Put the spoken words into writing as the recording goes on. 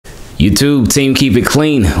YouTube team, keep it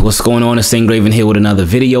clean. What's going on? It's Ingraven here with another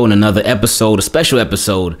video and another episode, a special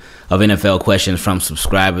episode of NFL questions from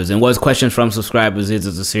subscribers. And what's questions from subscribers is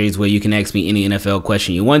a series where you can ask me any NFL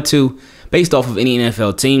question you want to, based off of any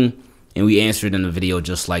NFL team, and we answer it in a video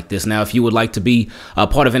just like this. Now, if you would like to be a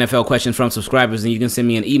part of NFL questions from subscribers, then you can send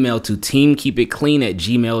me an email to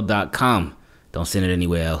teamkeepitclean@gmail.com. Don't send it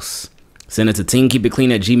anywhere else. Send it to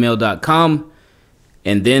teamkeepitclean@gmail.com.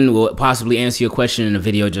 And then we'll possibly answer your question in a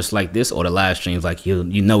video just like this, or the live streams like you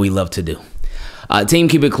know we love to do. Team,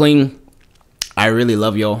 keep it clean. I really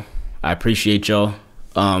love y'all. I appreciate y'all.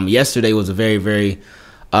 Yesterday was a very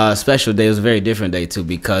special day. It was a very different day too,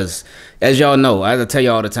 because as y'all know, I tell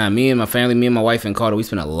y'all all the time, me and my family, me and my wife and Carter, we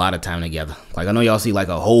spend a lot of time together. Like, I know y'all see like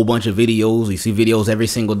a whole bunch of videos. You see videos every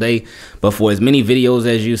single day, but for as many videos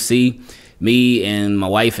as you see, me and my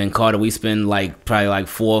wife and Carter, we spend probably like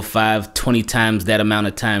 4, 5, 20 times that amount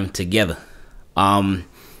of time together.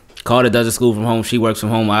 Carter does the school from home. She works from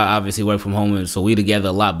home. I obviously work from home, and so we together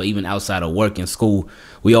a lot. But even outside of work and school,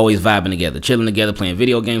 we always vibing together, chilling together, playing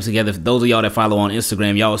video games together. Those of y'all that follow on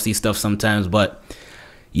Instagram, y'all see stuff sometimes. But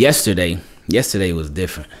yesterday was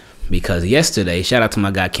different, because yesterday, shout out to my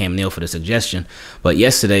guy Cam Neal for the suggestion. But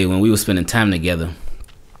yesterday, when we were spending time together,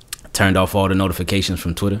 I turned off all the notifications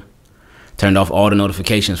from Twitter. Turned off all the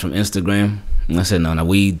notifications from Instagram. And I said, no,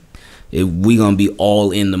 we gonna be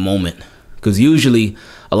all in the moment. Because usually,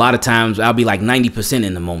 a lot of times, I'll be like 90%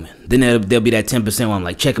 in the moment. Then there'll be that 10% where I'm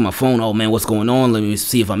like checking my phone. Oh man, what's going on? Let me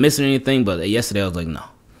see if I'm missing anything. But yesterday I was like, no.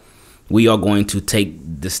 We are going to take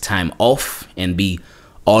this time off and be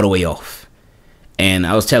all the way off. And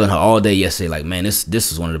I was telling her all day yesterday, like, man, this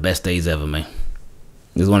is one of the best days ever, man.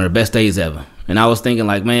 This is one of the best days ever. And I was thinking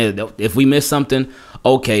like, man, if we miss something,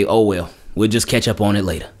 okay, oh well. We'll just catch up on it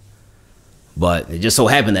later. But it just so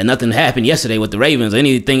happened that nothing happened yesterday with the Ravens or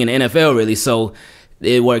anything in the NFL, really. So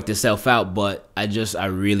it worked itself out. But I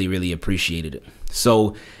really appreciated it.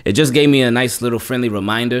 So it just gave me a nice little friendly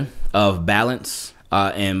reminder of balance,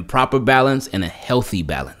 and proper balance, and a healthy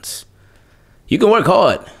balance. You can work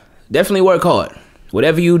hard. Definitely work hard.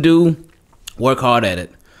 Whatever you do, work hard at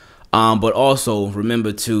it. But also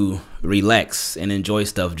remember to relax and enjoy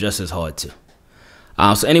stuff just as hard too.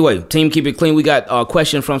 So anyway, team, keep it clean. We got a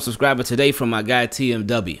question from subscriber today from my guy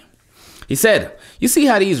TMW. He said, you see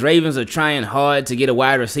how these Ravens are trying hard to get a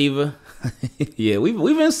wide receiver? Yeah,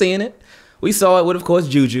 we've been seeing it. We saw it with, of course,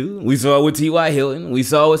 Juju. We saw it with T.Y. Hilton. We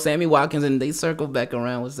saw it with Sammy Watkins, and they circled back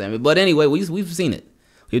around with Sammy. But anyway, we've seen it.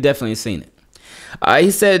 We've definitely seen it. He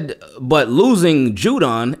said, but losing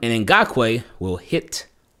Judon and Ngakoue will hit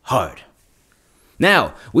hard.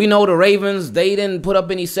 Now, we know the Ravens, they didn't put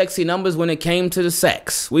up any sexy numbers when it came to the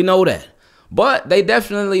sacks. We know that. But they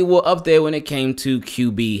definitely were up there when it came to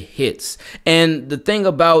QB hits. And the thing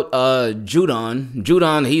about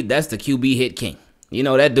Judon, that's the QB hit king. You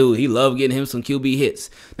know, that dude, he loved getting him some QB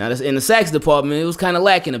hits. Now, in the sacks department, it was kind of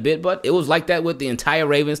lacking a bit, but it was like that with the entire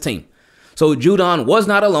Ravens team. So Judon was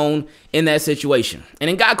not alone in that situation.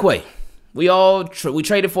 And Ngakoue, we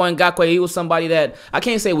traded for Ngakoue. He was somebody that, I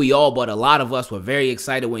can't say we all, but a lot of us were very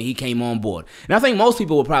excited when he came on board. And I think most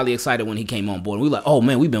people were probably excited when he came on board. We were like, oh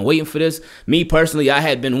man, we've been waiting for this. Me personally, I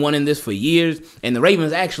had been wanting this for years, and the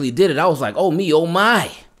Ravens actually did it. I was like, oh me, oh my.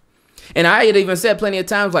 And I had even said plenty of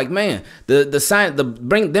times, like, man, them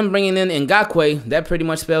bringing in Ngakoue, that pretty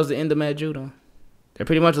much spells the end of Matt Judon. That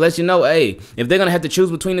pretty much lets you know, hey, if they're gonna have to choose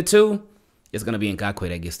between the two, it's gonna be Ngakoue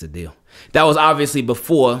that gets the deal. That was obviously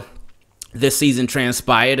before this season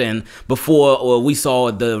transpired, and before we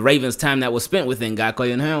saw the Ravens' time that was spent with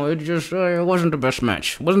Ngakoue, and how it just it wasn't the best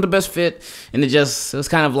match, wasn't the best fit, and it was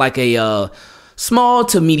kind of like a small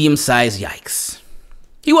to medium-sized yikes.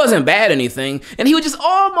 He wasn't bad or anything, and he would just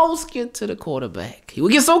almost get to the quarterback. He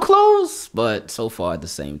would get so close, but so far at the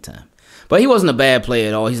same time. But he wasn't a bad player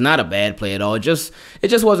at all. He's not a bad player at all. It just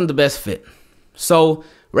wasn't the best fit. So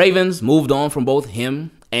Ravens moved on from both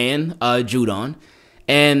him and Judon.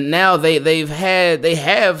 And now they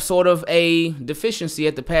have sort of a deficiency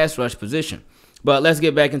at the pass rush position. But let's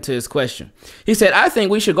get back into his question. He said, I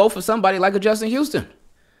think we should go for somebody like a Justin Houston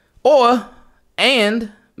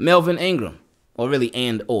and Melvin Ingram, or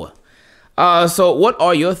really or. So what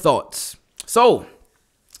are your thoughts? So,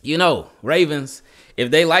 you know, Ravens,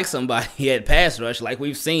 if they like somebody at pass rush, like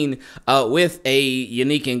we've seen with a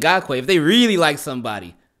Unique Ngakoue, if they really like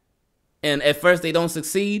somebody and at first they don't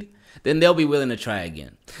succeed, then they'll be willing to try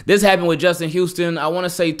again. This happened with Justin Houston, I want to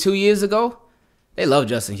say 2 years ago. They love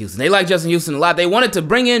Justin Houston. They like Justin Houston a lot. They wanted to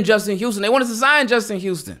bring in Justin Houston. They wanted to sign Justin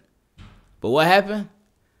Houston. But what happened?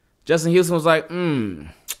 Justin Houston was like, I'm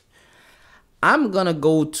going to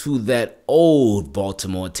go to that old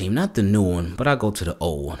Baltimore team. Not the new one, but I'll go to the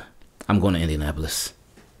old one. I'm going to Indianapolis.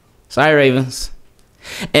 Sorry, Ravens.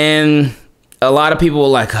 And a lot of people were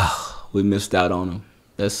like, oh, we missed out on him.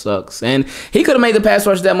 That sucks. And he could have made the pass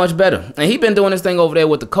rush that much better. And he's been doing his thing over there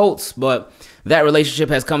with the Colts, but that relationship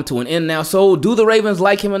has come to an end now. So do the Ravens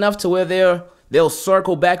like him enough to where they'll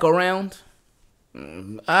circle back around?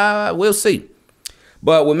 We'll see.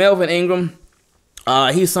 But with Melvin Ingram,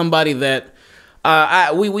 he's somebody that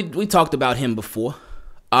we talked about him before.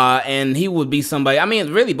 And he would be somebody, I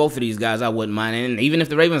mean, really both of these guys I wouldn't mind. And even if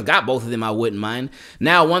the Ravens got both of them, I wouldn't mind.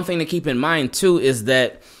 Now, one thing to keep in mind, too, is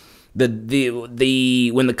that when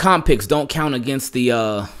the comp picks don't count against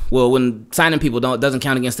the when signing people doesn't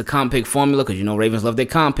count against the comp pick formula, because Ravens love their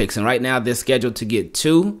comp picks, and right now they're scheduled to get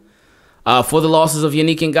 2 for the losses of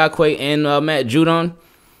Yannick Ngakoue and Matt Judon.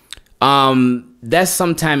 That's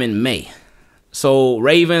sometime in May. So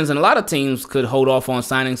Ravens and a lot of teams could hold off on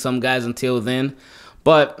signing some guys until then.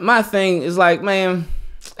 But my thing is like, man,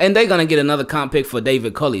 and they're gonna get another comp pick for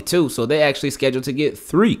David Culley too, so they actually scheduled to get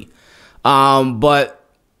 3. But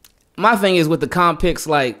my thing is with the comp picks,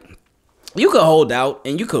 like, you could hold out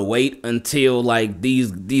and you could wait until like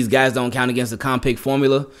these guys don't count against the comp pick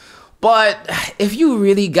formula. But if you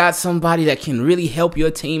really got somebody that can really help your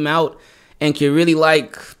team out and can really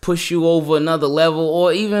like push you over another level,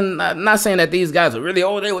 or even, not saying that these guys are really,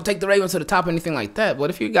 they would take the Ravens to the top or anything like that, but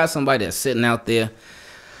if you got somebody that's sitting out there,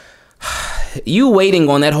 you waiting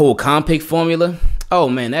on that whole comp pick formula, oh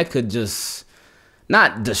man, that could just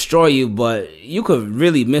not destroy you, but you could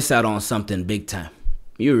really miss out on something big time.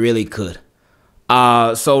 You really could.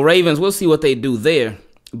 So Ravens, we'll see what they do there.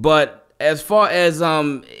 But as far as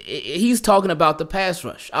he's talking about the pass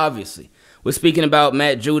rush, obviously. We're speaking about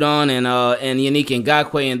Matt Judon and Yannick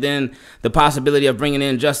Ngakoue, and then the possibility of bringing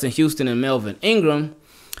in Justin Houston and Melvin Ingram.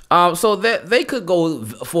 So that they could go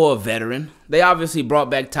for a veteran. They obviously brought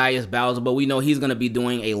back Tyus Bowser, but we know he's going to be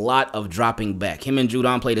doing a lot of dropping back. Him and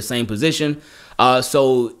Judon play the same position.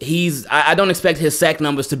 So I don't expect his sack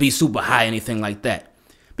numbers to be super high, anything like that,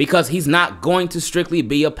 because he's not going to strictly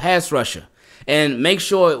be a pass rusher. And make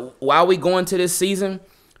sure while we go into this season,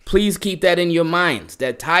 please keep that in your minds,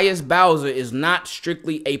 that Tyus Bowser is not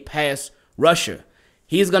strictly a pass rusher.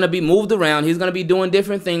 He's going to be moved around. He's going to be doing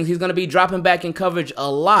different things. He's going to be dropping back in coverage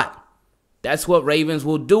a lot. That's what Ravens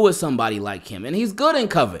will do with somebody like him. And he's good in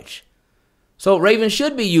coverage. So Ravens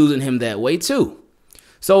should be using him that way too.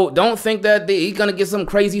 So don't think that he's going to get some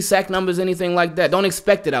crazy sack numbers, anything like that. Don't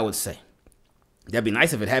expect it, I would say. That'd be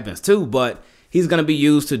nice if it happens too, but he's going to be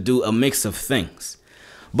used to do a mix of things.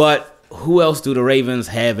 But who else do the Ravens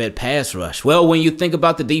have at pass rush? Well, when you think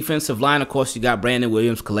about the defensive line, of course, you got Brandon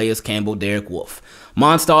Williams, Calais Campbell, Derek Wolfe.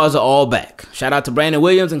 Monstars are all back. Shout out to Brandon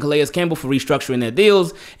Williams and Calais Campbell for restructuring their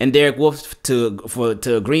deals, and Derek Wolfe to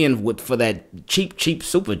agreeing for that cheap,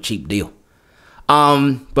 super cheap deal.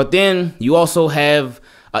 But then you also have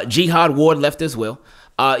Jihad Ward left as well.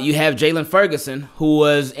 You have Jalen Ferguson, who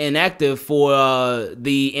was inactive for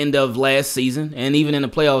the end of last season, and even in the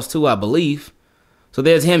playoffs too, I believe. So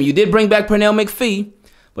there's him. You did bring back Pernell McPhee,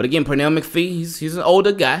 but again, Pernell McPhee, he's an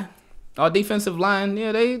older guy. Our defensive line,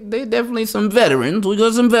 yeah, they definitely some veterans. We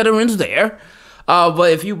got some veterans there.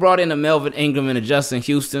 But if you brought in a Melvin Ingram and a Justin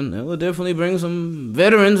Houston, it will definitely bring some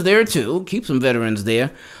veterans there too. Keep some veterans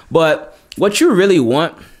there. But what you really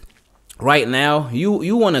want right now,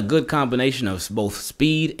 you want a good combination of both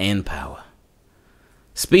speed and power.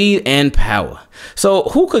 Speed and power. So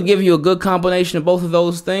who could give you a good combination of both of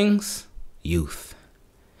those things? Youth.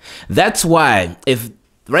 That's why if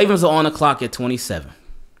Ravens are on the clock at 27,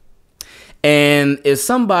 and if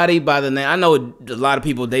somebody by the name, I know a lot of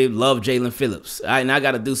people, they love Jalen Phillips, and I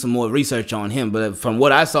got to do some more research on him, but from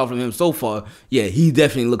what I saw from him so far, yeah, he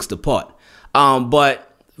definitely looks the part.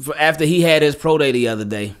 But after he had his pro day the other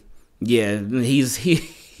day, yeah,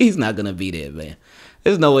 he's not gonna be there, man.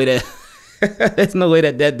 There's no way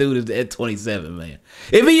that dude is at 27, man.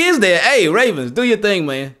 If he is there, hey, Ravens, do your thing,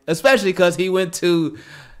 man. Especially because he went to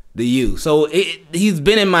the U. So he's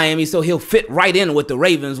been in Miami, so he'll fit right in with the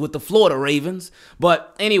Ravens, with the Florida Ravens.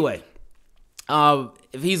 But anyway,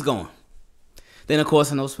 if he's gone, then of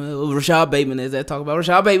course I know Rashad Bateman is there. Talk about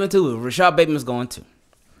Rashad Bateman too. Rashad Bateman's going too.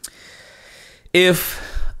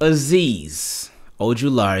 If Azeez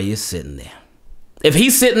Ojulari is sitting there, if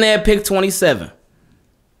he's sitting there at pick 27,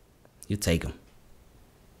 you take him.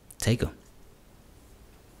 Take him.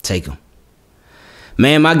 Take him.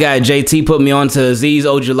 Man, my guy JT put me on to Azeez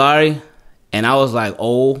Ojulari, and I was like,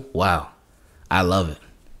 oh, wow. I love it.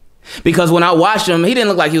 Because when I watched him, he didn't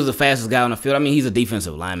look like he was the fastest guy on the field. I mean, he's a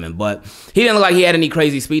defensive lineman, but he didn't look like he had any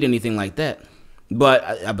crazy speed or anything like that. But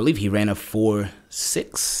I believe he ran a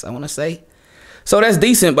 4.6, I want to say. So that's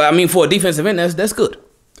decent, but I mean, for a defensive end, that's good.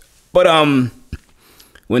 But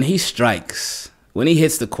when he strikes, when he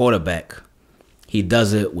hits the quarterback, he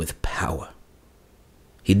does it with power.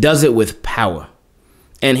 He does it with power.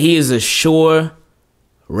 And he is a sure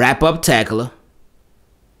wrap-up tackler.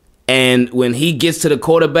 And when he gets to the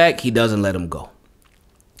quarterback, he doesn't let him go.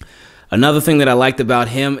 Another thing that I liked about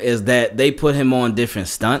him is that they put him on different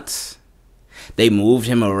stunts. They moved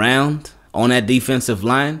him around on that defensive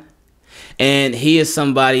line. And he is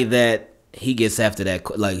somebody that he gets after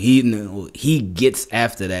that. Like, he gets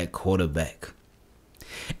after that quarterback.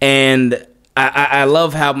 And I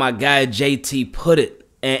love how my guy JT put it.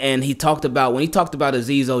 And he talked about, when he talked about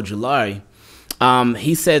Azeez Ojulari,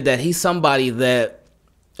 he said that he's somebody that,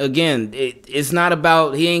 again, it's not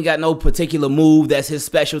about, he ain't got no particular move that's his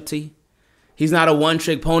specialty. He's not a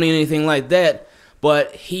one-trick pony or anything like that,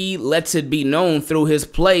 but he lets it be known through his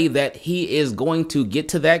play that he is going to get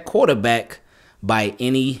to that quarterback by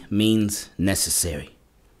any means necessary.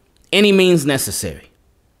 Any means necessary.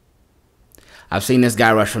 I've seen this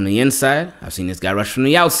guy rush from the inside. I've seen this guy rush from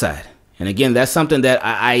the outside. And again, that's something that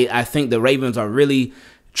I think the Ravens are really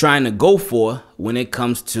trying to go for when it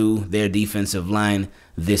comes to their defensive line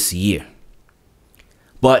this year.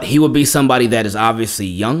 But he would be somebody that is obviously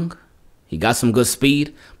young. He got some good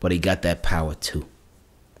speed, but he got that power too.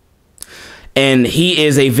 And he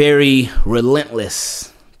is a very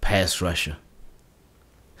relentless pass rusher.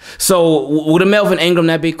 So would a Melvin Ingram,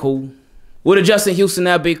 that'd be cool. Would a Justin Houston,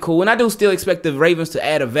 that'd be cool. And I do still expect the Ravens to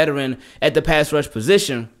add a veteran at the pass rush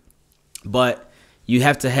position, but you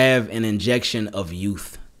have to have an injection of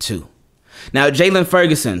youth too. Now, Jalen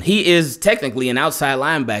Ferguson, he is technically an outside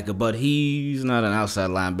linebacker, but he's not an outside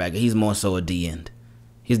linebacker. He's more so a D-end.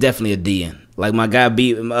 He's definitely a D-end. Like my guy,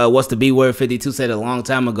 what's the B word 52 said a long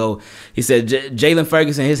time ago. He said, Jalen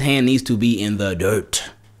Ferguson, his hand needs to be in the dirt.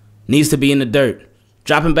 Needs to be in the dirt.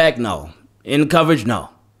 Dropping back, no. In coverage, no.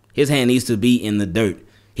 His hand needs to be in the dirt.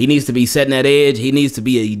 He needs to be setting that edge. He needs to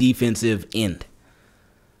be a defensive end.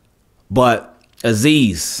 But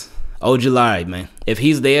Azeez Ojulari, man, if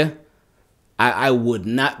he's there, I would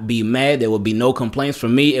not be mad. There would be no complaints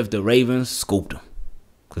from me if the Ravens scooped him,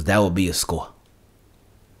 because that would be a score.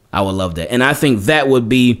 I would love that. And I think that would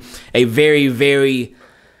be a very, very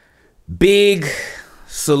big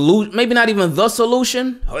solution. Maybe not even the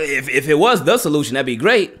solution. If it was the solution, that'd be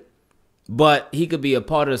great. But he could be a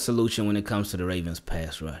part of the solution when it comes to the Ravens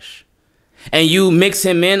pass rush. And you mix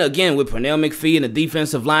him in, again, with Pernell McPhee and the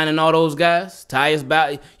defensive line and all those guys. Tyus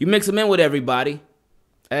Bowser. You mix him in with everybody.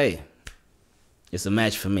 Hey, it's a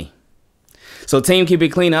match for me. So, team, keep it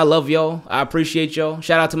clean. I love y'all. I appreciate y'all.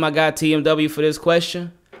 Shout out to my guy, TMW, for this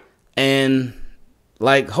question. And,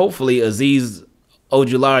 like, hopefully Azeez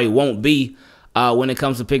Ojulari won't be when it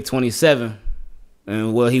comes to pick 27.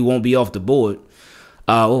 And, well, he won't be off the board.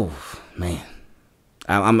 Oh, man.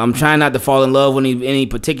 I'm trying not to fall in love with any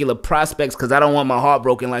particular prospects because I don't want my heart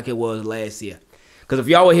broken like it was last year. Because if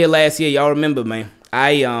y'all were here last year, y'all remember, man,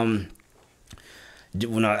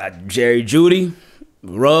 Jerry Jeudy,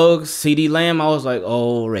 Ruggs, CD Lamb, I was like,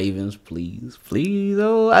 oh, Ravens, please, please.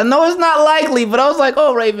 Oh, I know it's not likely, but I was like,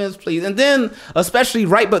 oh, Ravens, please. And then, especially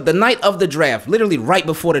but the night of the draft, literally right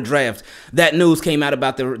before the draft, that news came out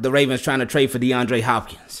about the Ravens trying to trade for DeAndre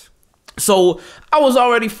Hopkins. So I was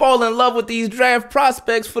already falling in love with these draft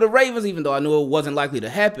prospects for the Ravens, even though I knew it wasn't likely to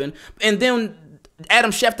happen. And then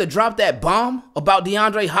Adam Schefter dropped that bomb about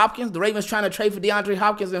DeAndre Hopkins, the Ravens trying to trade for DeAndre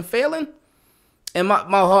Hopkins and failing. And my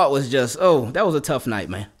heart was just, oh, that was a tough night,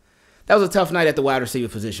 man. That was a tough night at the wide receiver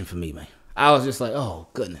position for me, man. I was just like, oh,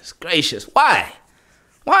 goodness gracious. Why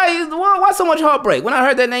so much heartbreak? When I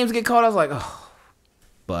heard that names get called, I was like, oh.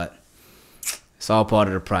 But it's all part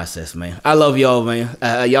of the process, man. I love y'all, man.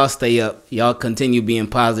 Y'all stay up. Y'all continue being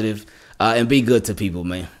positive and be good to people,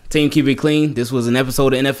 man. Team, keep it clean. This was an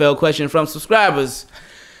episode of NFL Question from subscribers.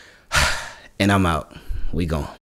 And I'm out. We gone.